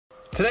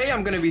Today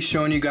I'm going to be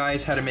showing you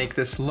guys how to make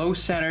this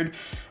low-centered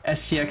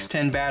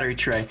SCX10 battery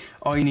tray.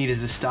 All you need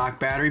is a stock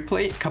battery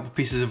plate, a couple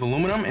pieces of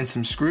aluminum, and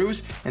some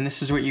screws, and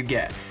this is what you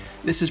get.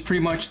 This is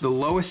pretty much the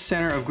lowest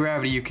center of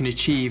gravity you can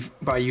achieve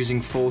by using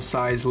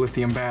full-size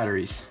lithium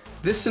batteries.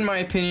 This, in my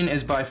opinion,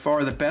 is by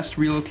far the best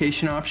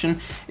relocation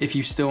option if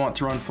you still want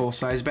to run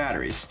full-size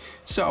batteries.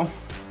 So,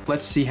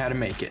 let's see how to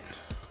make it.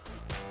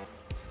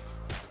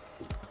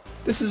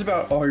 This is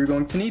about all you're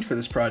going to need for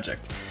this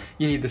project.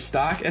 You need the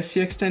stock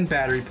SCX10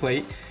 battery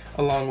plate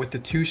along with the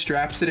two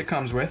straps that it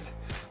comes with.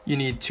 You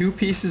need two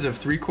pieces of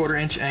 3/4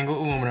 inch angle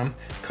aluminum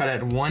cut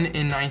at 1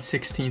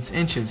 9/16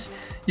 inches.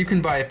 You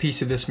can buy a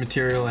piece of this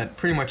material at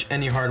pretty much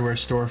any hardware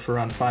store for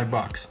around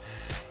 $5.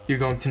 You're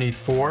going to need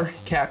 4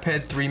 cap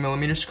head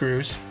 3mm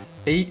screws,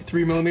 8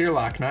 3mm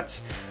lock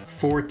nuts,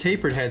 4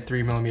 tapered head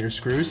 3mm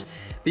screws.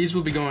 These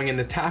will be going in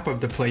the top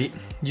of the plate.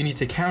 You need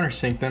to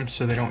countersink them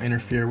so they don't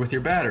interfere with your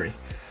battery.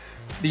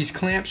 These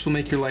clamps will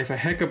make your life a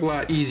heck of a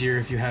lot easier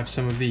if you have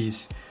some of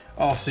these.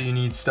 Also, you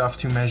need stuff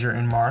to measure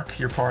and mark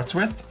your parts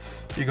with.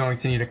 You're going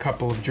to need a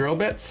couple of drill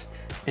bits,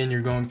 and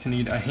you're going to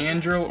need a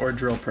hand drill or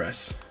drill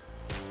press.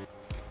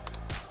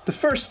 The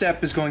first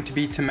step is going to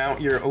be to mount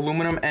your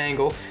aluminum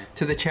angle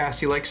to the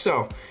chassis like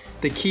so.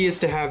 The key is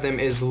to have them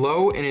as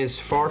low and as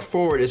far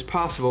forward as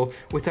possible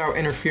without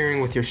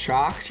interfering with your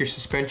shocks, your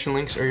suspension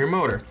links, or your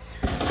motor.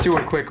 Do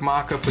a quick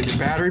mock-up with your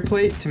battery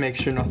plate to make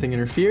sure nothing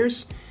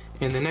interferes.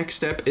 And the next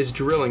step is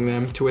drilling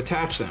them to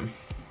attach them.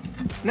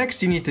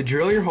 Next, you need to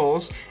drill your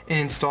holes and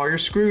install your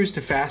screws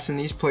to fasten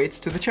these plates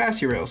to the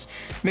chassis rails.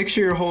 Make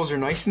sure your holes are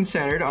nice and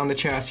centered on the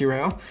chassis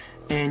rail,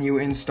 and you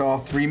install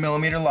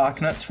 3mm lock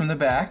nuts from the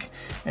back,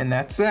 and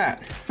that's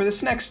that. For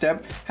this next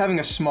step, having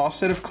a small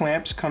set of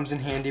clamps comes in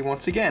handy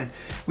once again.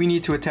 We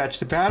need to attach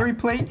the battery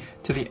plate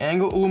to the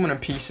angle aluminum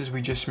pieces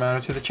we just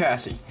mounted to the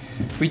chassis.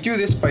 We do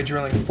this by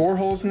drilling 4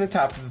 holes in the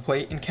top of the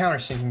plate and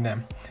countersinking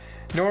them.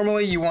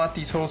 Normally you want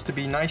these holes to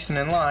be nice and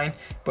in line,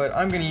 but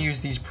I'm going to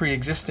use these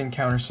pre-existing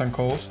countersunk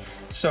holes,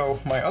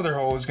 so my other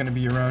hole is going to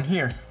be around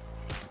here.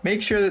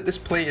 Make sure that this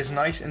plate is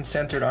nice and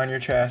centered on your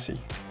chassis.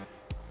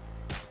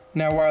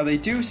 Now, while they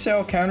do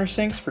sell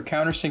countersinks for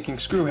countersinking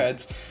screw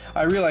heads,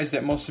 I realize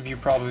that most of you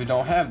probably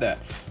don't have that.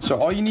 So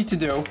all you need to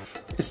do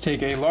is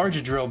take a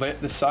larger drill bit,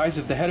 the size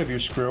of the head of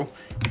your screw,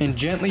 and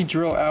gently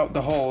drill out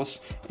the holes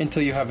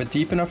until you have a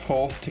deep enough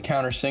hole to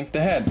countersink the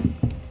head.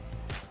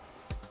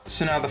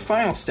 So now the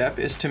final step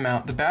is to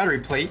mount the battery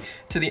plate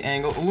to the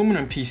angle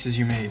aluminum pieces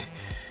you made.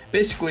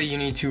 Basically, you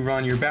need to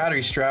run your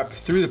battery strap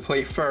through the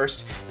plate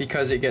first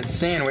because it gets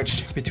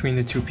sandwiched between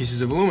the two pieces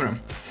of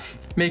aluminum.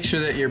 Make sure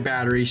that your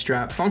battery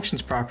strap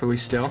functions properly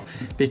still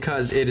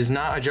because it is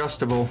not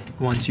adjustable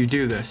once you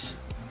do this.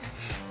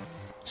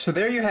 So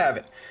there you have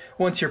it.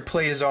 Once your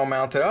plate is all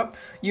mounted up,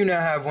 you now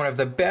have one of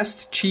the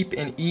best, cheap,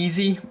 and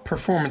easy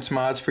performance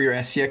mods for your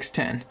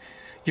SCX10.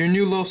 Your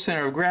new low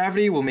center of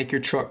gravity will make your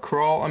truck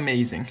crawl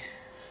amazing.